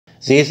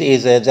This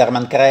is a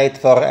German crate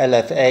for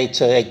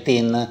L.F.H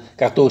 18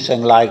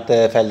 Kartuschen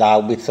leichte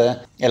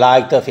FeldHaubitze, a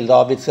light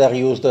FeldHaubitzer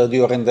used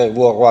during the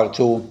World War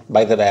II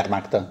by the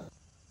Wehrmacht.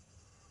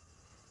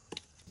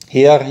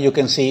 Here you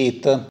can see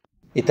it.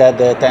 It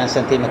had a 10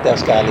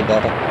 cm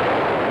caliber.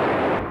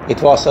 It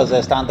was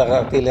the standard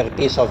artillery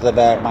piece of the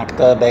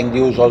Wehrmacht, being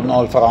used on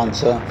all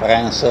fronts,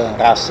 France,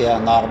 Russia,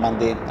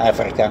 Normandy,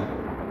 Africa.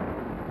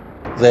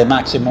 The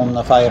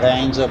maximum fire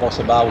range was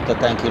about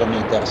 10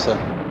 kilometers.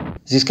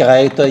 This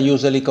crate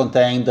usually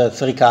contained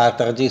 3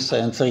 cartridges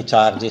and 3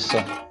 charges.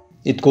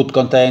 It could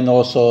contain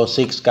also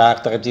 6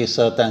 cartridges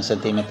 10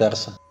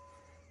 centimeters.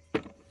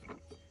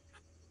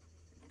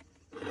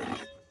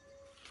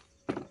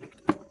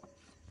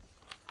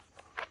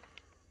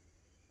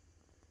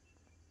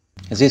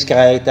 This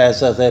crate has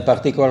the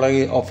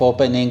particularity of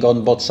opening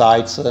on both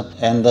sides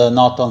and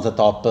not on the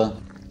top.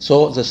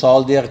 So the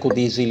soldier could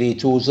easily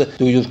choose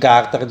to use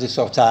cartridges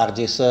or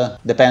charges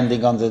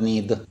depending on the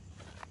need.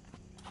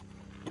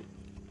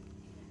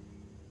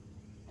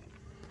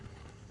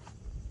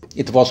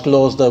 It was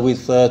closed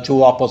with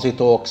 2 opposite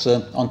hooks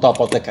on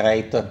top of the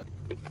crate.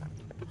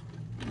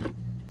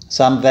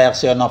 Some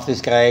version of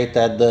this crate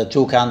had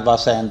 2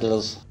 canvas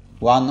handles,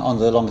 one on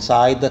the long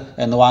side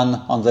and one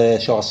on the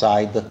short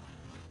side.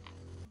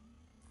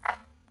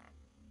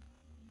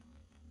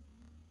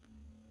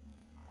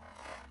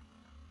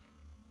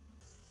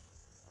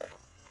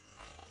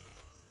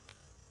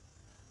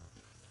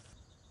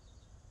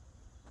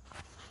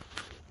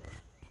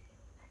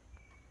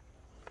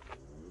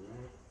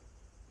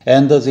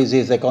 And this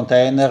is a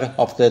container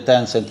of the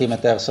 10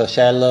 cm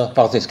shell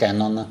for this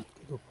cannon.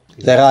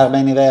 There are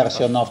many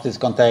versions of this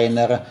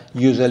container,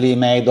 usually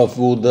made of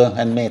wood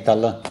and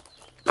metal.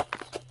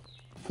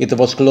 It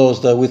was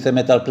closed with a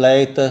metal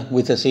plate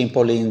with a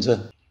simple hinge.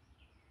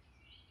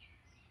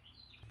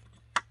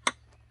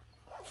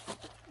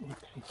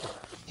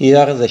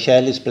 Here the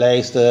shell is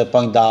placed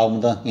point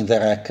down in the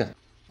rack.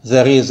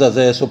 There is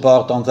the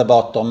support on the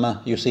bottom,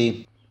 you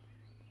see.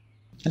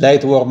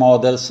 Late war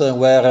models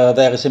were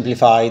very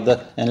simplified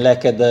and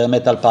lacked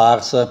metal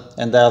parts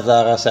and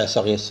other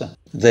accessories.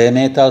 The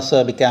metals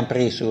became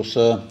precious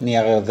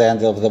near the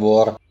end of the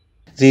war.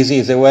 This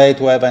is a way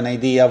to have an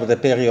idea of the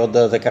period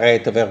the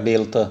crates were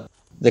built.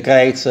 The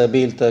crates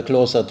built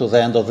closer to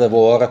the end of the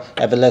war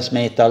have less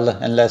metal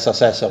and less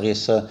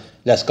accessories,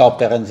 less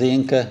copper and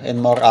zinc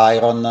and more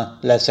iron,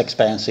 less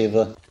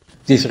expensive.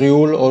 This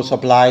rule also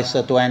applies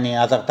to any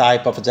other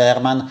type of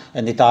German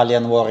and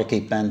Italian war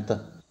equipment.